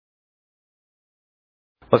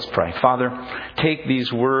Let's pray. Father, take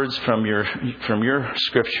these words from your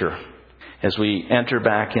scripture as we enter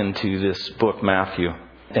back into this book, Matthew,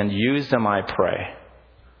 and use them, I pray,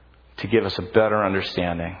 to give us a better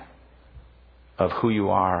understanding of who you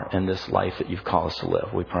are in this life that you've called us to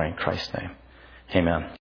live. We pray in Christ's name.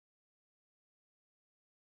 Amen.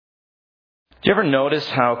 Do you ever notice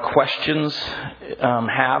how questions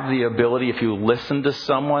have the ability, if you listen to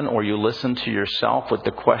someone or you listen to yourself with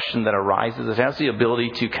the question that arises, it has the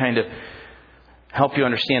ability to kind of help you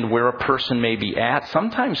understand where a person may be at?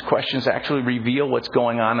 Sometimes questions actually reveal what's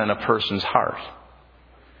going on in a person's heart.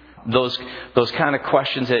 Those kind of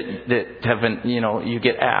questions that have been, you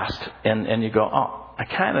get asked and you go, oh, I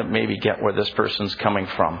kind of maybe get where this person's coming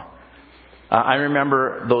from. I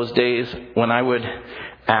remember those days when I would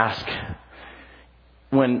ask,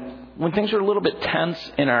 when things were a little bit tense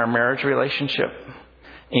in our marriage relationship,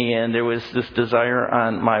 and there was this desire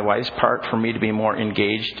on my wife's part for me to be more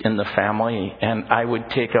engaged in the family, and I would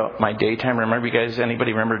take out my daytimer. Remember, you guys,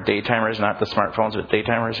 anybody remember daytimers? Not the smartphones, but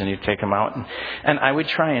daytimers, and you'd take them out. And I would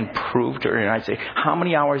try and prove to her, and I'd say, how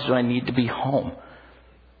many hours do I need to be home?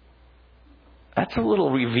 That's a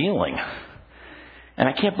little revealing. And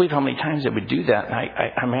I can't believe how many times I would do that. And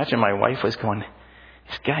I imagine my wife was going,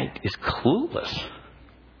 this guy is clueless.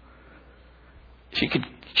 She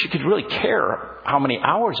could really care how many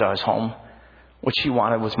hours I was home. What she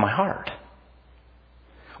wanted was my heart.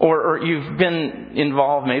 Or you've been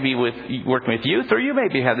involved maybe with working with youth, or you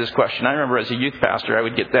maybe had this question. I remember as a youth pastor, I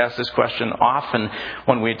would get asked this question often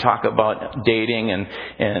when we talk about dating and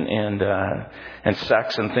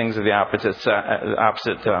sex and things of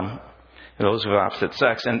the those of opposite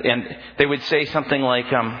sex. And they would say something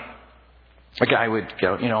like, a guy would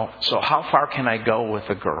go, so how far can I go with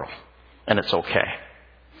a girl? And it's okay.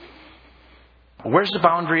 Where's the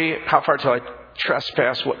boundary? How far till I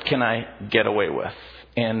trespass? What can I get away with?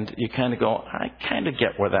 And you kind of go, I kind of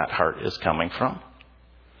get where that heart is coming from.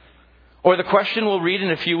 Or the question we'll read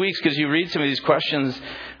in a few weeks, because you read some of these questions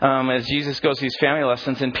as Jesus goes to these family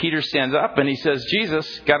lessons, and Peter stands up and he says,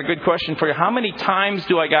 Jesus, got a good question for you. How many times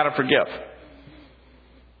do I got to forgive?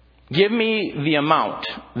 Give me the amount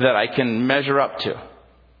that I can measure up to.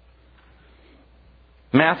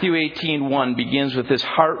 Matthew 18:1 begins with this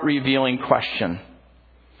heart-revealing question.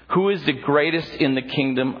 Who is the greatest in the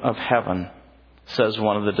kingdom of heaven? Says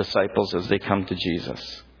one of the disciples as they come to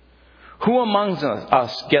Jesus. Who among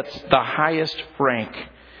us gets the highest rank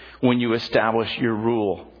when you establish your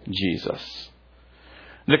rule, Jesus?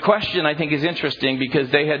 The question, I think, is interesting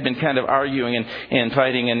because they had been kind of arguing and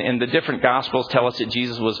fighting, and the different Gospels tell us that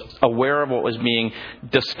Jesus was aware of what was being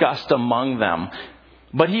discussed among them.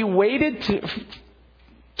 But he waited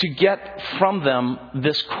to get from them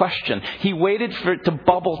this question. He waited for it to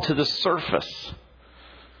bubble to the surface.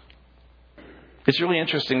 It's really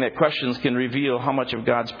interesting that questions can reveal how much of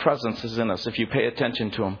God's presence is in us if you pay attention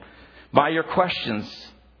to them. By your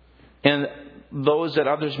questions and those that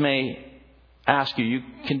others may ask you, you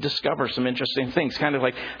can discover some interesting things. Kind of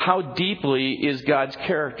like, how deeply is God's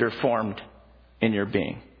character formed in your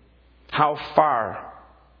being? How far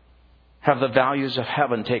have the values of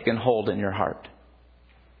heaven taken hold in your heart?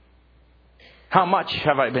 How much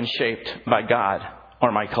have I been shaped by God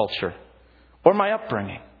or my culture or my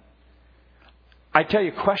upbringing? I tell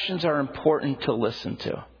you, questions are important to listen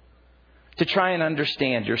to try and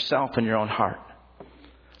understand yourself and your own heart.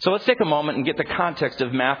 So let's take a moment and get the context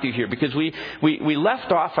of Matthew here, because we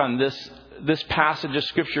left off on this passage of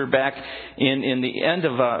Scripture back in the end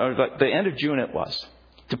of the end of June it was.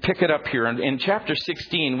 To pick it up here, in chapter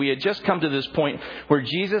 16, we had just come to this point where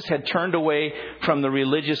Jesus had turned away from the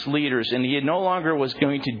religious leaders, and he no longer was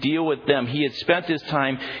going to deal with them. He had spent his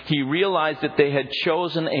time. He realized that they had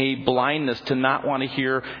chosen a blindness to not want to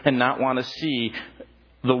hear and not want to see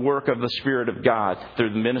the work of the Spirit of God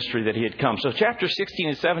through the ministry that he had come. So chapter 16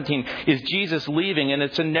 and 17 is Jesus leaving, and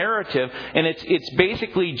it's a narrative, and it's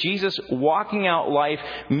basically Jesus walking out life,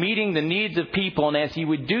 meeting the needs of people, and as he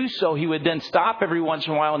would do so, he would then stop every once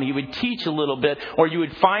in a while and he would teach a little bit, or you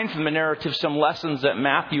would find from the narrative some lessons that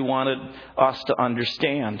Matthew wanted us to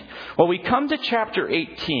understand. Well, we come to chapter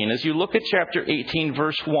 18. As you look at chapter 18,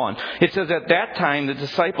 verse 1, it says, at that time the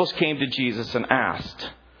disciples came to Jesus and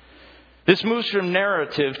asked. This moves from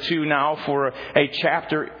narrative to now for a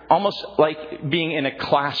chapter, almost like being in a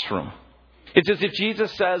classroom. It's as if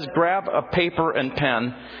Jesus says, grab a paper and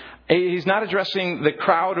pen. He's not addressing the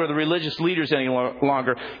crowd or the religious leaders any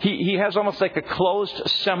longer. He has almost like a closed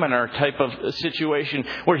seminar type of situation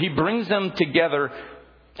where he brings them together.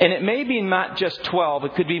 And it may be not just 12,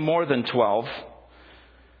 it could be more than 12.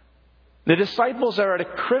 The disciples are at a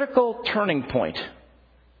critical turning point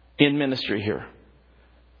in ministry here.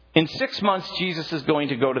 In 6 months, Jesus is going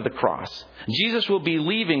to go to the cross. Jesus will be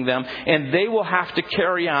leaving them, and they will have to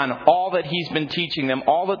carry on all that he's been teaching them,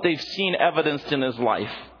 all that they've seen evidenced in his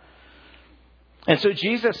life. And so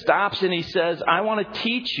Jesus stops and he says, I want to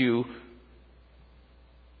teach you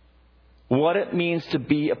what it means to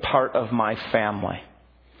be a part of my family.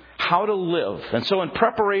 How to live. And so in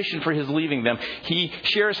preparation for his leaving them, he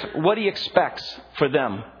shares what he expects for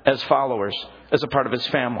them as followers, as a part of his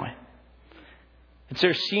family. It's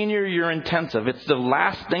their senior year intensive. It's the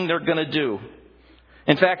last thing they're going to do.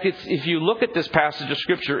 In fact, if you look at this passage of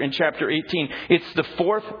Scripture in chapter 18, it's the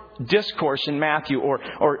fourth discourse in Matthew,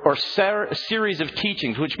 or series of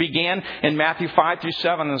teachings, which began in Matthew 5 through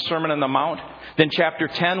 7 in the Sermon on the Mount. Then chapter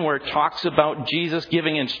 10, where it talks about Jesus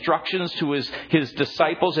giving instructions to his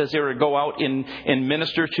disciples as they were to go out and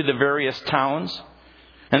minister to the various towns.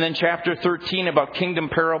 And then chapter 13 about kingdom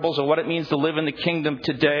parables and what it means to live in the kingdom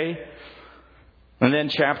today. And then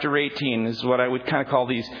chapter 18 is what I would kind of call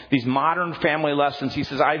these modern family lessons. He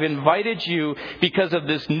says, I've invited you because of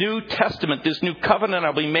this new testament, this new covenant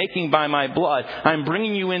I'll be making by my blood. I'm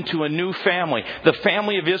bringing you into a new family. The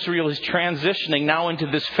family of Israel is transitioning now into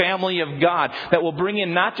this family of God that will bring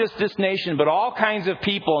in not just this nation, but all kinds of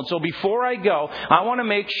people. And so before I go, I want to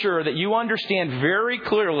make sure that you understand very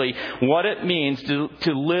clearly what it means to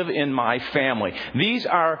live in my family. These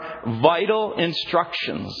are vital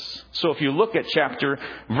instructions. So if you look at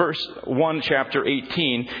verse 1, chapter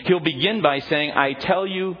 18, he'll begin by saying, I tell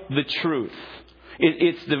you the truth.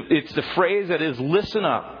 It's the phrase that is, listen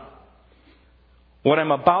up. What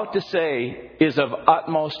I'm about to say is of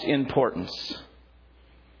utmost importance.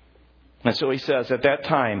 And so he says, at that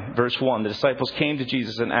time, verse 1, the disciples came to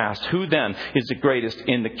Jesus and asked, who then is the greatest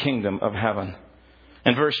in the kingdom of heaven?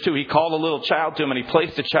 In verse 2, he called a little child to him and he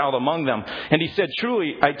placed the child among them. And he said,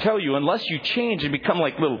 truly, I tell you, unless you change and become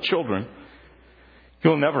like little children,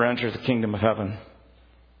 you'll never enter the kingdom of heaven.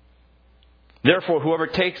 Therefore, whoever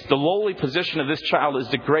takes the lowly position of this child is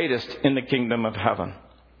the greatest in the kingdom of heaven.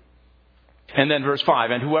 And then verse 5,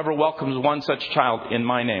 and whoever welcomes one such child in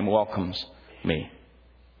my name welcomes me.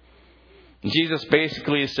 And Jesus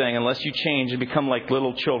basically is saying, unless you change and become like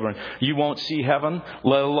little children, you won't see heaven,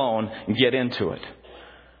 let alone get into it.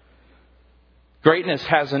 Greatness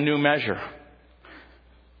has a new measure.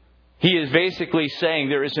 He is basically saying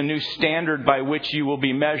there is a new standard by which you will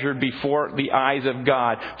be measured before the eyes of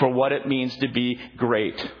God for what it means to be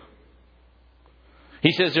great.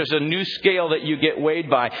 He says there's a new scale that you get weighed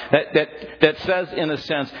by that says, in a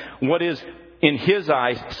sense, what is, in his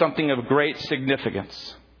eyes, something of great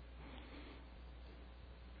significance.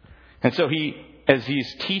 And so as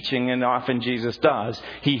he's teaching, and often Jesus does,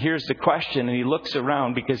 he hears the question and he looks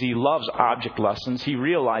around because he loves object lessons. He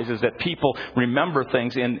realizes that people remember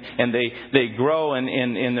things and they grow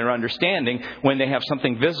in their understanding when they have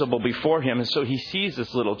something visible before him. And so he sees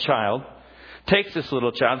this little child, takes this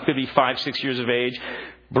little child, could be 5, 6 years of age,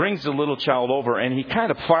 brings the little child over, and he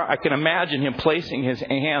I can imagine him placing his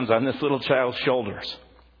hands on this little child's shoulders.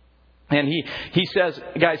 And he says,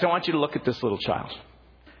 guys, I want you to look at this little child.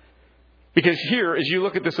 Because here, as you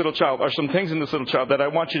look at this little child, are some things in this little child that I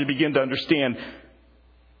want you to begin to understand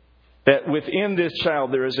that within this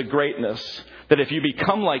child there is a greatness. That if you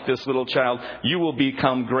become like this little child, you will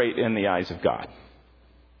become great in the eyes of God.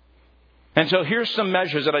 And so here's some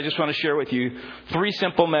measures that I just want to share with you. 3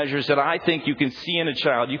 simple measures that I think you can see in a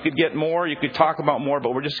child. You could get more, you could talk about more,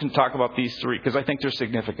 but we're just going to talk about these 3 because I think there's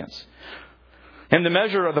significance. And the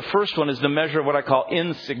measure of the first one is the measure of what I call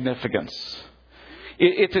insignificance.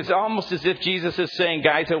 It's almost as if Jesus is saying,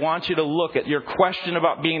 guys, I want you to look at your question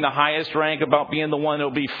about being the highest rank, about being the one that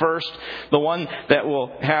will be first, the one that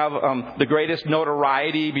will have the greatest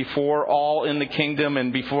notoriety before all in the kingdom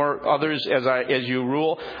and before others as you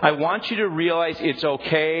rule. I want you to realize it's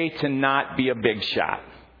okay to not be a big shot.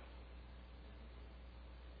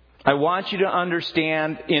 I want you to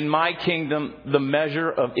understand in my kingdom the measure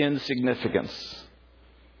of insignificance.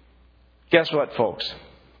 Guess what, folks?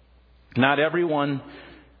 Not everyone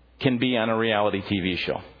can be on a reality TV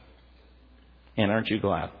show. And aren't you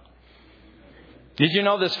glad? Did you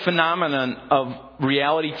know this phenomenon of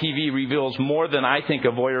reality TV reveals more than I think a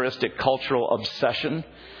voyeuristic cultural obsession?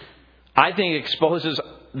 I think it exposes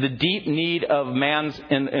the deep need of man's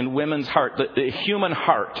and women's heart, the human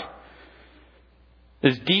heart.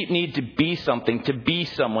 This deep need to be something, to be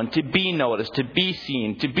someone, to be noticed, to be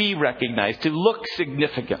seen, to be recognized, to look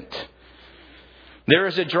significant. There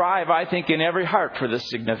is a drive, I think, in every heart for this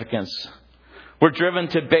significance. We're driven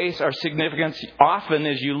to base our significance often,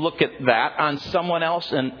 as you look at that, on someone else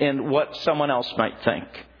and what someone else might think.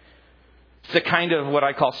 It's the kind of what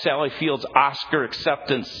I call Sally Field's Oscar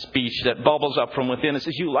acceptance speech that bubbles up from within and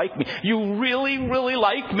says, you like me. You really, really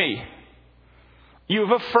like me.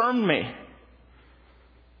 You've affirmed me.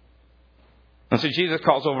 And so Jesus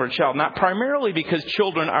calls over a child, not primarily because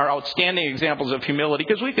children are outstanding examples of humility,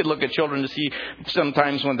 because we could look at children to see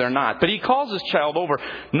sometimes when they're not. But he calls this child over,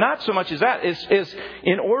 not so much as that, is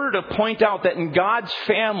in order to point out that in God's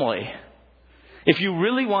family, if you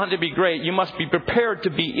really want to be great, you must be prepared to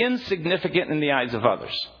be insignificant in the eyes of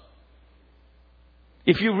others.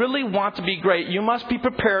 If you really want to be great, you must be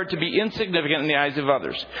prepared to be insignificant in the eyes of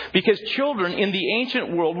others. Because children in the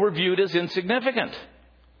ancient world were viewed as insignificant.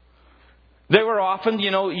 They were often,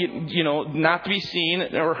 not to be seen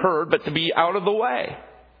or heard, but to be out of the way.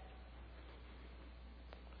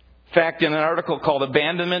 In fact, in an article called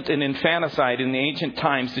Abandonment and Infanticide in the Ancient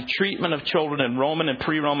Times, the treatment of children in Roman and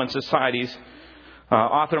pre-Roman societies,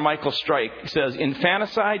 author Michael Strike says,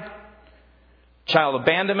 infanticide, child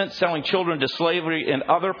abandonment, selling children to slavery, and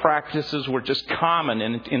other practices were just common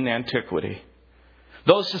in antiquity.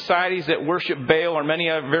 Those societies that worship Baal or many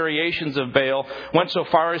other variations of Baal went so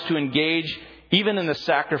far as to engage even in the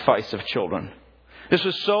sacrifice of children. This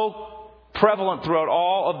was so prevalent throughout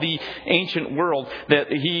all of the ancient world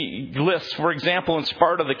that he lists, for example, in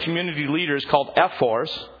Sparta, the community leaders called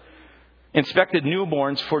ephors inspected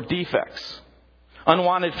newborns for defects.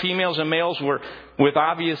 Unwanted females and males with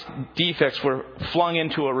obvious defects were flung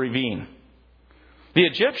into a ravine. The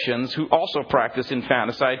Egyptians, who also practiced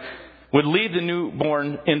infanticide, would leave the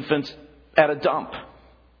newborn infants at a dump.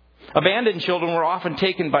 Abandoned children were often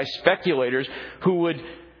taken by speculators who would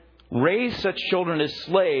raise such children as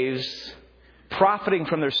slaves, profiting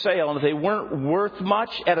from their sale. And if they weren't worth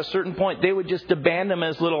much at a certain point, they would just abandon them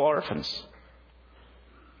as little orphans.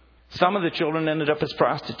 Some of the children ended up as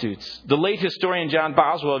prostitutes. The late historian John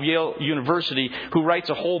Boswell of Yale University, who writes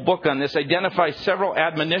a whole book on this, identifies several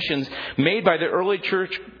admonitions made by the early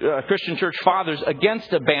Christian church fathers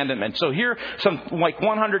against abandonment. So here, some like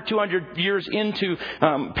 100, 200 years into,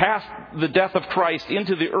 past the death of Christ,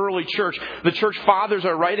 into the early church, the church fathers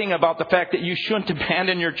are writing about the fact that you shouldn't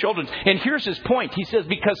abandon your children. And here's his point. He says,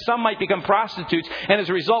 because some might become prostitutes, and as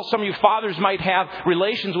a result, some of you fathers might have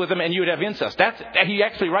relations with them, and you would have incest. He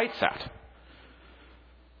actually writes that.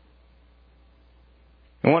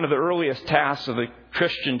 And one of the earliest tasks of the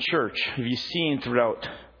Christian church, have you seen throughout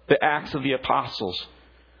the Acts of the Apostles,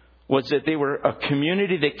 was that they were a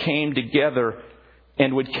community that came together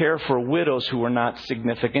and would care for widows who were not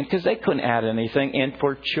significant because they couldn't add anything, and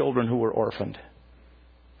for children who were orphaned.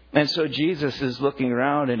 And so Jesus is looking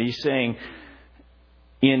around and he's saying,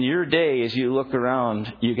 in your day, as you look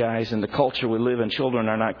around, you guys, in the culture we live in, children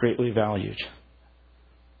are not greatly valued.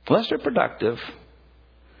 Unless they're productive.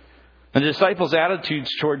 And the disciples' attitudes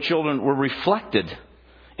toward children were reflected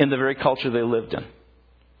in the very culture they lived in.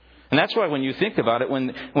 And that's why when you think about it,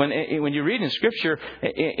 when you read in Scripture,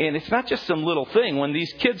 and it's not just some little thing, when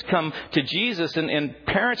these kids come to Jesus and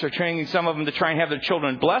parents are training some of them to try and have their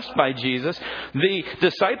children blessed by Jesus, the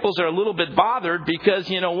disciples are a little bit bothered because,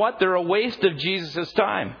 you know what, they're a waste of Jesus'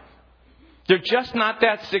 time. They're just not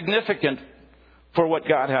that significant for what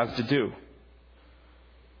God has to do.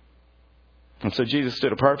 And so Jesus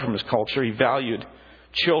stood apart from his culture. He valued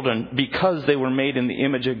children because they were made in the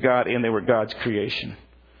image of God and they were God's creation.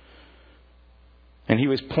 And he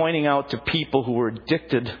was pointing out to people who were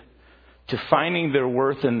addicted to finding their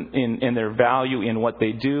worth and their value in what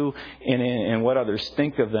they do and what others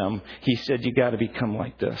think of them. He said, you got to become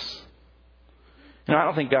like this. And I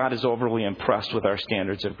don't think God is overly impressed with our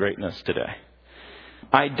standards of greatness today.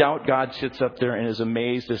 I doubt God sits up there and is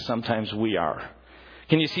amazed as sometimes we are.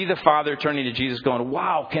 Can you see the Father turning to Jesus going,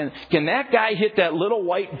 wow, can that guy hit that little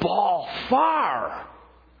white ball far?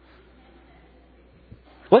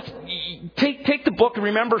 Let's take the book and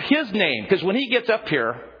remember his name, because when he gets up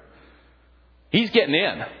here, he's getting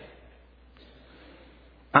in.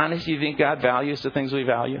 Honestly, you think God values the things we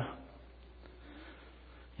value?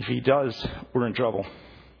 If he does, we're in trouble.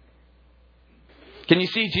 Can you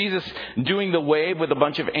see Jesus doing the wave with a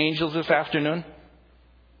bunch of angels this afternoon?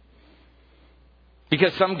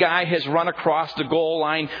 Because some guy has run across the goal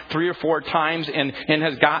line 3 or 4 times and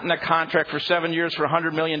has gotten a contract for 7 years for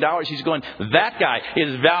 $100 million. He's going, that guy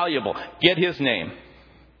is valuable. Get his name.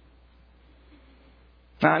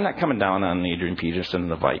 Now, I'm not coming down on Adrian Peterson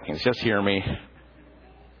and the Vikings. Just hear me.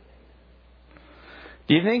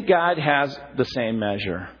 Do you think God has the same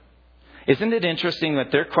measure? Isn't it interesting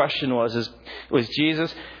that their question was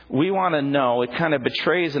Jesus, we want to know, it kind of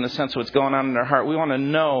betrays in a sense what's going on in their heart. We want to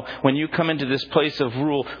know when you come into this place of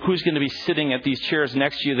rule, who's going to be sitting at these chairs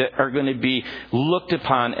next to you that are going to be looked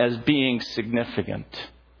upon as being significant.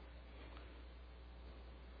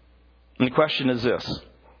 And the question is this: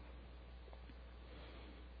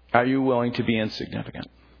 are you willing to be insignificant?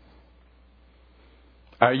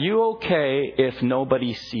 Are you okay if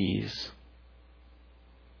nobody sees?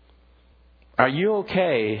 Are you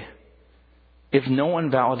okay if no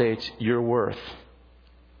one validates your worth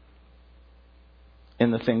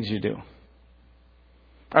in the things you do?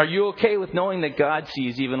 Are you okay with knowing that God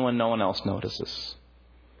sees even when no one else notices?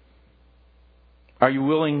 Are you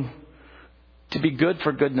willing to be good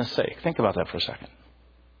for goodness sake? Think about that for a second.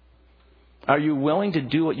 Are you willing to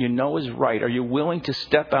do what you know is right? Are you willing to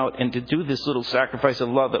step out and to do this little sacrifice of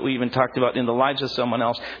love that we even talked about in the lives of someone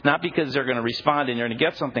else? Not because they're going to respond and you're going to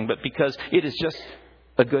get something, but because it is just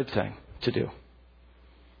a good thing to do.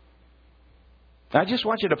 I just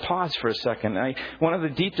want you to pause for a second. One of the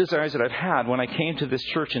deep desires that I've had when I came to this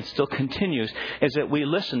church and still continues is that we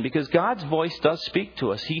listen, because God's voice does speak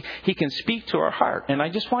to us. He can speak to our heart. And I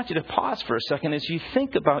just want you to pause for a second as you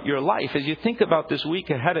think about your life, as you think about this week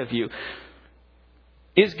ahead of you.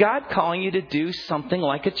 Is God calling you to do something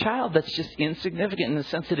like a child that's just insignificant in the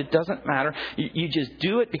sense that it doesn't matter? You just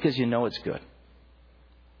do it because you know it's good.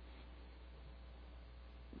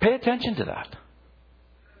 Pay attention to that.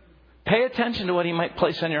 Pay attention to what He might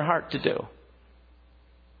place on your heart to do.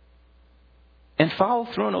 And follow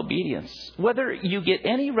through in obedience, whether you get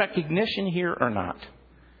any recognition here or not.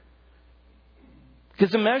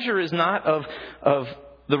 Because the measure is not of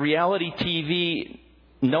the reality TV,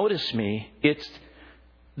 notice me. It's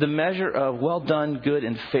the measure of well done, good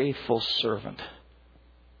and faithful servant.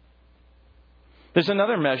 There's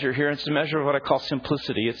another measure here. It's the measure of what I call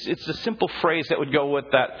simplicity. It's a simple phrase that would go with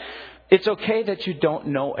that. It's okay that you don't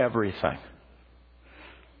know everything.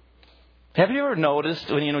 Have you ever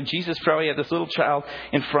noticed when, Jesus probably had this little child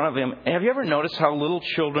in front of him, have you ever noticed how little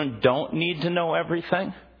children don't need to know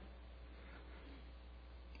everything?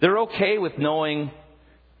 They're okay with knowing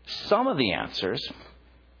some of the answers.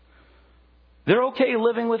 They're okay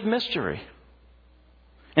living with mystery.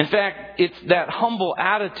 In fact, it's that humble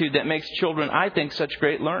attitude that makes children, I think, such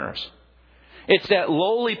great learners. It's that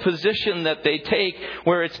lowly position that they take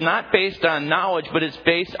where it's not based on knowledge, but it's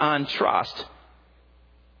based on trust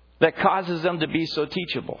that causes them to be so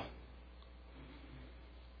teachable.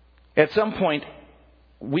 At some point,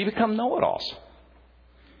 we become know-it-alls.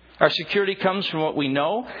 Our security comes from what we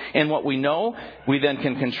know, and what we know, we then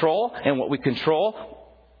can control, and what we control,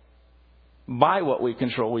 by what we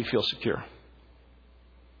control, we feel secure.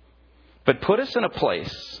 But put us in a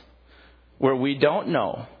place where we don't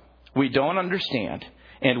know, we don't understand,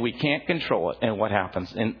 and we can't control it, and what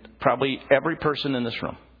happens? And probably every person in this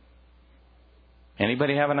room.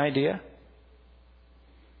 Anybody have an idea?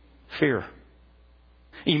 Fear.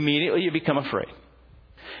 Immediately you become afraid.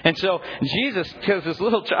 And so Jesus, because this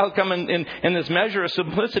little child come in this measure of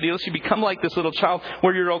simplicity, lets you become like this little child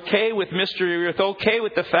where you're okay with mystery, you're okay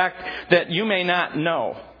with the fact that you may not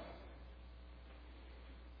know.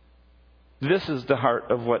 This is the heart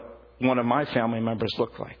of what one of my family members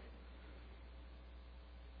looked like.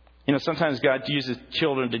 Sometimes God uses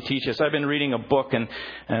children to teach us. I've been reading a book,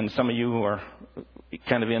 and some of you who are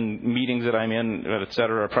kind of in meetings that I'm in, et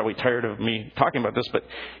cetera, are probably tired of me talking about this, but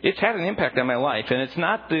it's had an impact on my life. And it's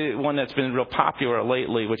not the one that's been real popular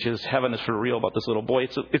lately, which is Heaven is for Real, about this little boy.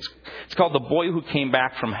 It's called The Boy Who Came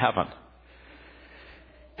Back from Heaven.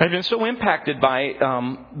 I've been so impacted by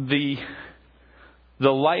the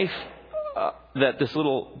life that this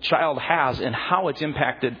little child has and how it's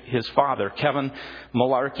impacted his father, Kevin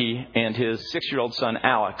Malarkey, and his 6-year-old son,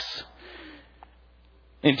 Alex.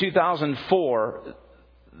 In 2004,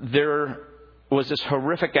 there was this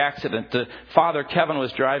horrific accident. The father, Kevin,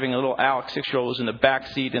 was driving. A little Alex, 6-year-old, was in the back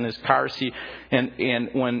seat in his car seat.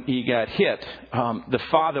 And when he got hit, the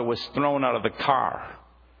father was thrown out of the car.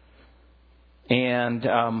 And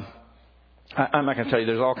I'm not going to tell you.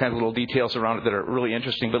 There's all kinds of little details around it that are really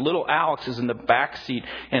interesting. But little Alex is in the back seat.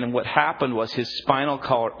 And what happened was his spinal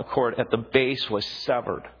cord at the base was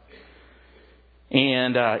severed.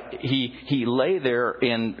 And he lay there,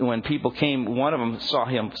 and when people came, one of them saw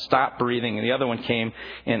him stop breathing, and the other one came,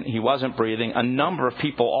 and he wasn't breathing. A number of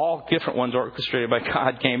people, all different ones orchestrated by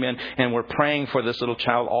God, came in and were praying for this little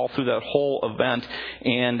child all through that whole event.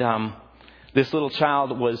 And this little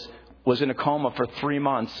child was in a coma for 3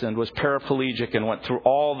 months and was paraplegic and went through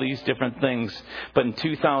all these different things. But in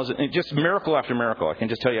 2000, just miracle after miracle, I can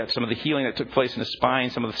just tell you some of the healing that took place in his spine,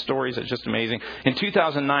 some of the stories are just amazing. In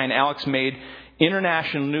 2009, Alex made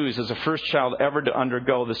international news as the first child ever to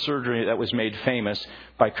undergo the surgery that was made famous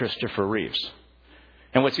by Christopher Reeves.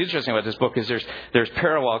 And what's interesting about this book is there's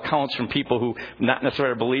parallel accounts from people who not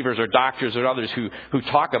necessarily are believers or doctors or others who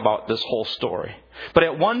talk about this whole story. But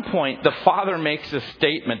at one point, the father makes a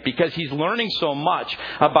statement because he's learning so much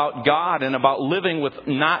about God and about living with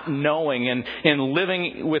not knowing and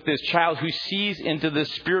living with this child who sees into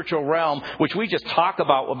this spiritual realm, which we just talk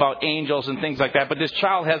about angels and things like that. But this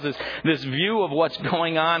child has this view of what's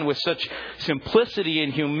going on with such simplicity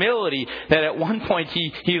and humility that at one point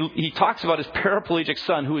he talks about his paraplegic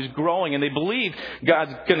son who is growing, and they believe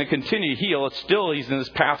God's going to continue to heal. It's still, he's in this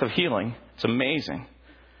path of healing. It's amazing.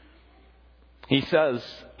 He says,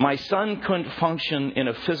 my son couldn't function in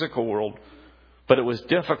a physical world, but it was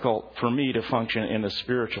difficult for me to function in a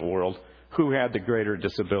spiritual world. Who had the greater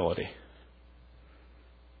disability?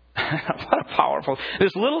 What a powerful...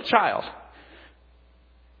 This little child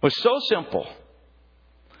was so simple,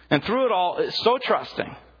 and through it all, so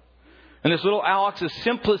trusting. And this little Alex's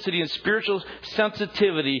simplicity and spiritual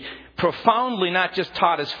sensitivity profoundly not just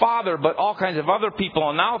taught his father, but all kinds of other people.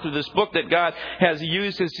 And now through this book that God has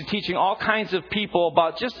used as teaching all kinds of people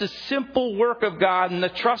about just the simple work of God and the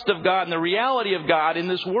trust of God and the reality of God in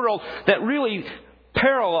this world that really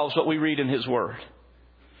parallels what we read in His Word.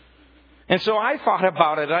 And so I thought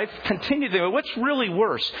about it. I continued to think, what's really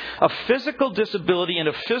worse? A physical disability in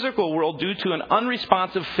a physical world due to an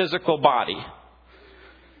unresponsive physical body,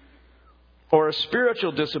 or a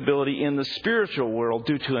spiritual disability in the spiritual world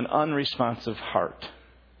due to an unresponsive heart?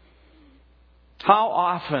 How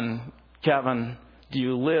often, Kevin, do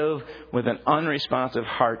you live with an unresponsive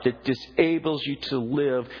heart that disables you to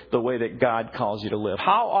live the way that God calls you to live?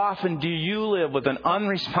 How often do you live with an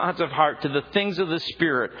unresponsive heart to the things of the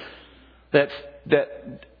Spirit that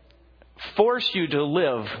force you to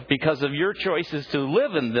live because of your choices to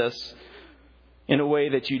live in this in a way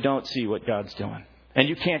that you don't see what God's doing? And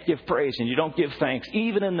you can't give praise and you don't give thanks,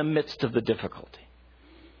 even in the midst of the difficulty.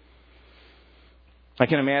 I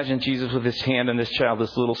can imagine Jesus with his hand on this child,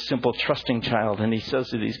 this little simple, trusting child. And he says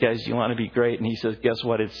to these guys, you want to be great? And he says, guess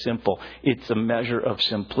what? It's simple. It's a measure of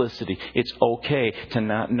simplicity. It's okay to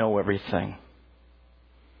not know everything.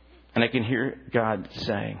 And I can hear God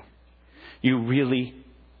saying,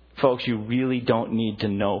 folks, you really don't need to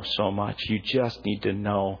know so much. You just need to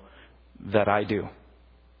know that I do.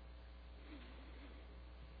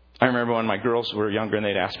 I remember when my girls were younger and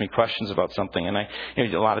they'd ask me questions about something, and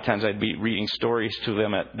a lot of times I'd be reading stories to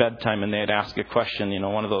them at bedtime, and they'd ask a question,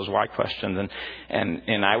 one of those why questions,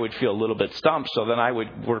 and I would feel a little bit stumped. So then I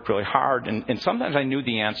would work really hard, and sometimes I knew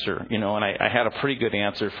the answer, and I had a pretty good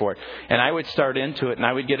answer for it, and I would start into it, and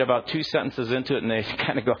I would get about 2 sentences into it, and they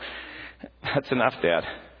kind of go, "That's enough, Dad."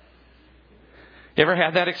 You ever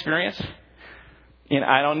had that experience?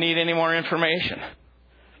 I don't need any more information.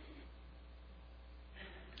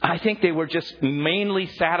 I think they were just mainly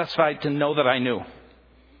satisfied to know that I knew.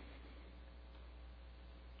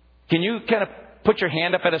 Can you kind of put your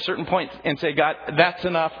hand up at a certain point and say, God, that's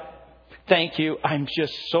enough. Thank you. I'm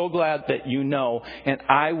just so glad that you know, and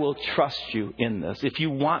I will trust you in this. If you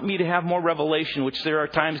want me to have more revelation, which there are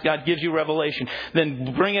times God gives you revelation,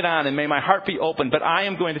 then bring it on and may my heart be open. But I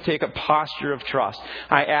am going to take a posture of trust.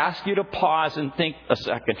 I ask you to pause and think a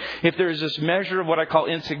second. If there is this measure of what I call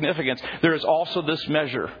insignificance, there is also this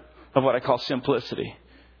measure of what I call simplicity.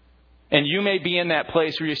 And you may be in that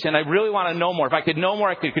place where you're saying, I really want to know more. If I could know more,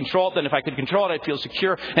 I could control it. Then if I could control it, I'd feel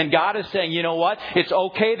secure. And God is saying, you know what? It's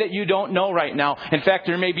okay that you don't know right now. In fact,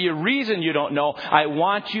 there may be a reason you don't know. I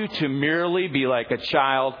want you to merely be like a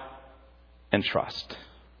child and trust.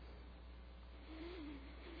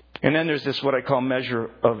 And then there's this what I call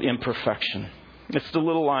measure of imperfection. It's the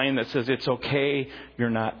little line that says, it's okay, you're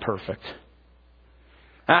not perfect.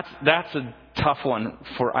 That's a tough one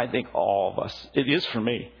for, I think, all of us. It is for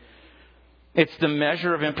me. It's the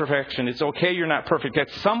measure of imperfection. It's okay, you're not perfect.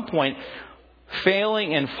 At some point,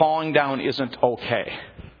 failing and falling down isn't okay.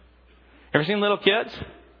 Ever seen little kids?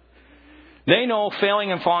 They know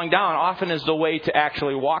failing and falling down often is the way to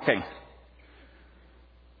actually walking.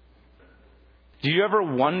 Do you ever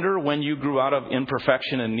wonder when you grew out of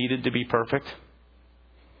imperfection and needed to be perfect?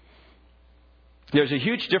 There's a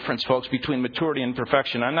huge difference, folks, between maturity and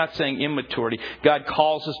perfection. I'm not saying immaturity. God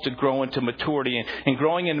calls us to grow into maturity. And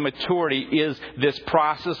growing into maturity is this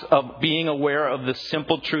process of being aware of the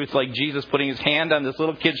simple truth, like Jesus putting his hand on this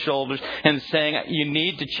little kid's shoulders and saying, you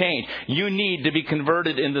need to change. You need to be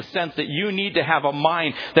converted in the sense that you need to have a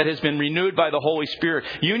mind that has been renewed by the Holy Spirit.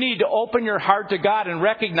 You need to open your heart to God and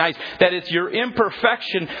recognize that it's your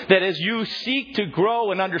imperfection that as you seek to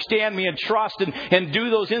grow and understand me and trust and do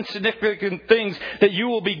those insignificant things, that you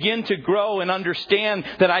will begin to grow and understand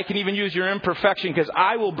that I can even use your imperfection because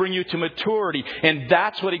I will bring you to maturity. And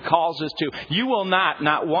that's what he calls us to. You will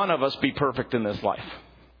not one of us, be perfect in this life.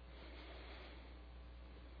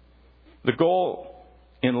 The goal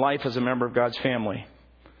in life as a member of God's family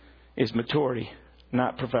is maturity,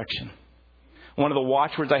 not perfection. One of the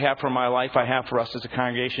watchwords I have for my life, I have for us as a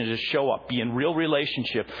congregation, is show up. Be in real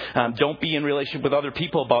relationship. Don't be in relationship with other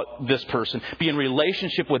people about this person. Be in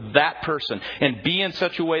relationship with that person. And be in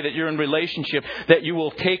such a way that you're in relationship that you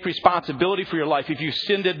will take responsibility for your life. If you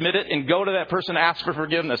sinned, admit it and go to that person, ask for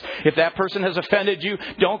forgiveness. If that person has offended you,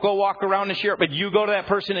 don't go walk around and share it, but you go to that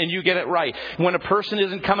person and you get it right. When a person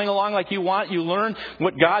isn't coming along like you want, you learn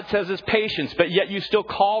what God says is patience, but yet you still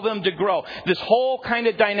call them to grow. This whole kind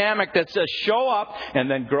of dynamic that says show up and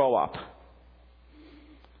then grow up.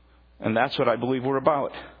 And that's what I believe we're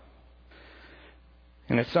about.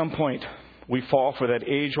 And at some point, we fall for that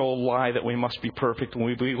age-old lie that we must be perfect. And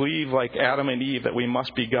we believe, like Adam and Eve, that we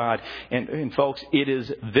must be God. And folks, it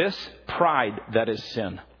is this pride that is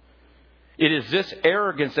sin. It is this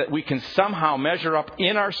arrogance that we can somehow measure up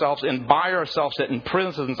in ourselves and by ourselves that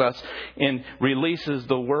imprisons us and releases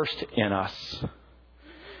the worst in us.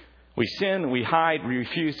 We sin, we hide, we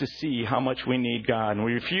refuse to see how much we need God. And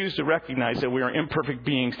we refuse to recognize that we are imperfect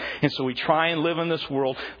beings. And so we try and live in this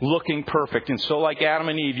world looking perfect. And so like Adam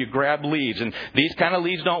and Eve, you grab leaves. And these kind of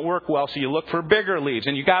leaves don't work well, so you look for bigger leaves.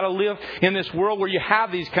 And you got to live in this world where you have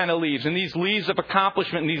these kind of leaves. And these leaves of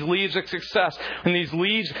accomplishment, and these leaves of success, and these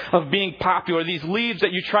leaves of being popular. These leaves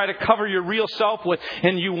that you try to cover your real self with.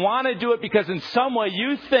 And you want to do it because in some way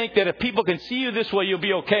you think that if people can see you this way, you'll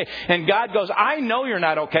be okay. And God goes, I know you're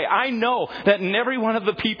not okay. I know that in every one of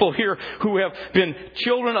the people here who have been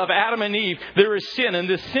children of Adam and Eve, there is sin. And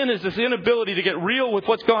this sin is this inability to get real with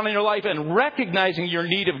what's going on in your life and recognizing your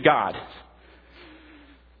need of God.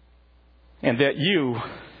 And that you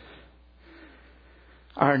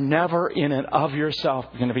are never in and of yourself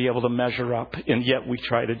going to be able to measure up. And yet we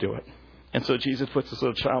try to do it. And so Jesus puts this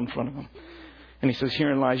little child in front of him. And he says,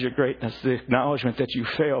 herein lies your greatness. The acknowledgement that you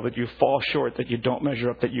fail, that you fall short, that you don't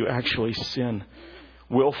measure up, that you actually sin.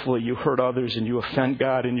 Willfully, you hurt others and you offend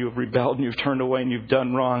God and you have rebelled and you've turned away and you've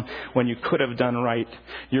done wrong when you could have done right.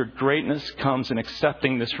 Your greatness comes in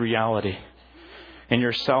accepting this reality. And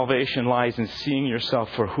your salvation lies in seeing yourself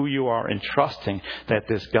for who you are and trusting that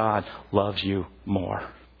this God loves you more.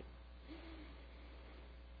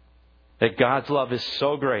 That God's love is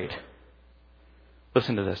so great.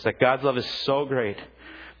 Listen to this. That God's love is so great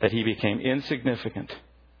that He became insignificant.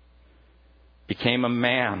 Became a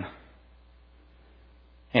man.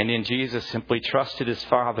 And in Jesus simply trusted His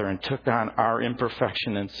Father and took on our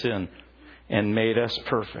imperfection and sin and made us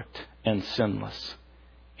perfect and sinless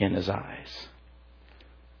in His eyes.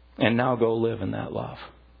 And now go live in that love.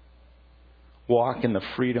 Walk in the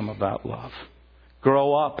freedom of that love.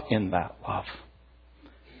 Grow up in that love.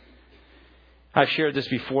 I've shared this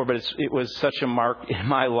before, but it was such a mark in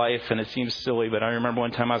my life, and it seems silly, but I remember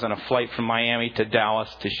one time I was on a flight from Miami to Dallas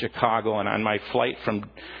to Chicago, and on my flight from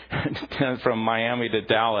Miami to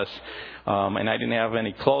Dallas, and I didn't have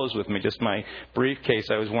any clothes with me, just my briefcase.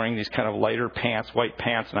 I was wearing these kind of lighter pants, white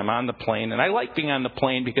pants, and I'm on the plane, and I like being on the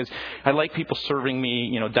plane because I like people serving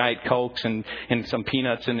me, Diet Cokes and some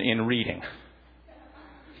peanuts and reading.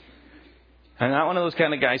 I'm not one of those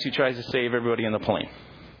kind of guys who tries to save everybody on the plane.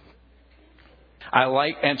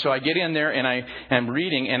 And so I get in there and I am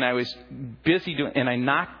reading and I was busy doing, and I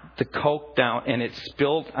knocked the Coke down and it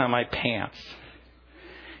spilled on my pants.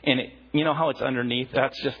 And you know how it's underneath?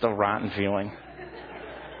 That's just a rotten feeling.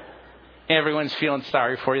 Everyone's feeling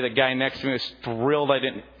sorry for you. The guy next to me was thrilled I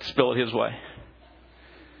didn't spill it his way.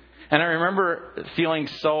 And I remember feeling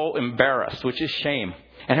so embarrassed, which is shame.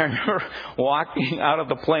 And I remember walking out of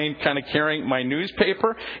the plane kind of carrying my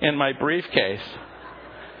newspaper and my briefcase.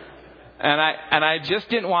 And I just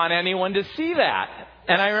didn't want anyone to see that.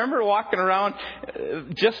 And I remember walking around,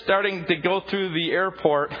 just starting to go through the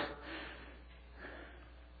airport,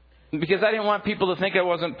 because I didn't want people to think I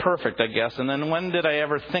wasn't perfect, I guess. And then when did I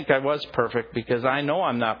ever think I was perfect? Because I know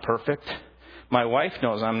I'm not perfect. My wife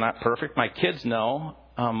knows I'm not perfect. My kids know.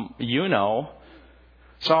 You know.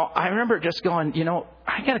 So I remember just going,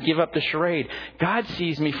 I got to give up the charade. God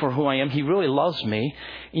sees me for who I am. He really loves me.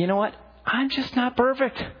 You know what? I'm just not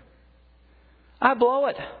perfect. I blow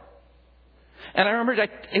it. And I remember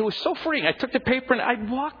it was so freeing. I took the paper and I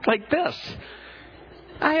walked like this.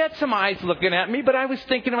 I had some eyes looking at me, but I was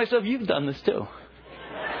thinking to myself, you've done this too.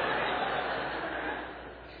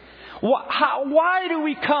 Why do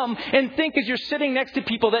we come and think as you're sitting next to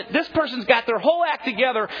people that this person's got their whole act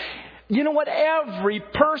together, You know what? Every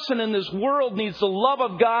person in this world needs the love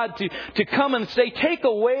of God to come and say, take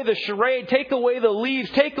away the charade, take away the leaves,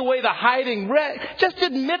 take away the hiding. Just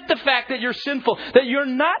admit the fact that you're sinful, that you're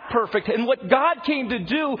not perfect. And what God came to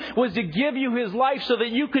do was to give you His life so that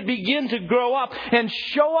you could begin to grow up and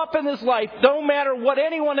show up in this life, no matter what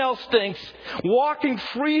anyone else thinks, walking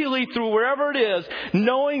freely through wherever it is,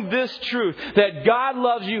 knowing this truth, that God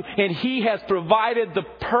loves you and He has provided the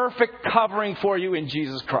perfect covering for you in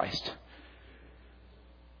Jesus Christ.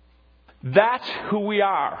 That's who we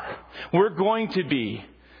are. We're going to be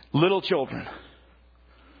little children.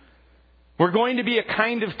 We're going to be a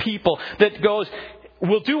kind of people that goes,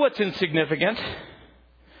 we'll do what's insignificant.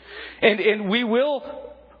 And we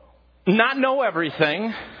will not know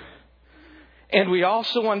everything. And we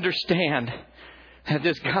also understand that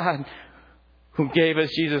this God who gave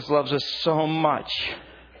us Jesus loves us so much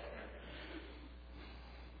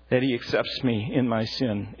that He accepts me in my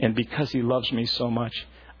sin. And because He loves me so much,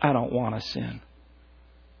 I don't want to sin.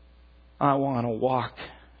 I want to walk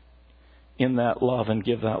in that love and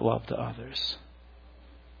give that love to others.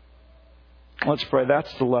 Let's pray.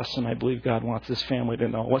 That's the lesson I believe God wants this family to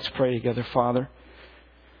know. Let's pray together. Father,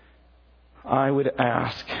 I would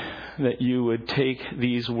ask that you would take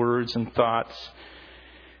these words and thoughts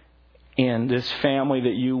and this family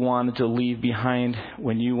that you wanted to leave behind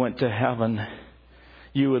when you went to heaven.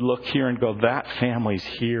 You would look here and go, that family's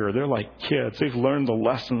here. They're like kids. They've learned the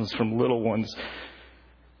lessons from little ones.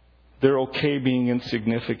 They're okay being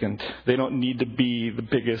insignificant. They don't need to be the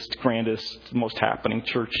biggest, grandest, most happening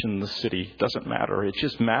church in the city. It doesn't matter. It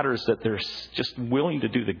just matters that they're just willing to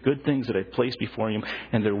do the good things that I place before you,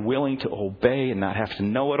 and they're willing to obey and not have to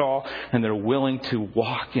know it all, and they're willing to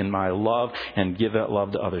walk in my love and give that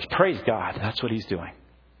love to others. Praise God. That's what He's doing.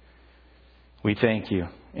 We thank you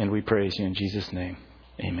and we praise you in Jesus' name.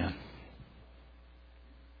 Amen.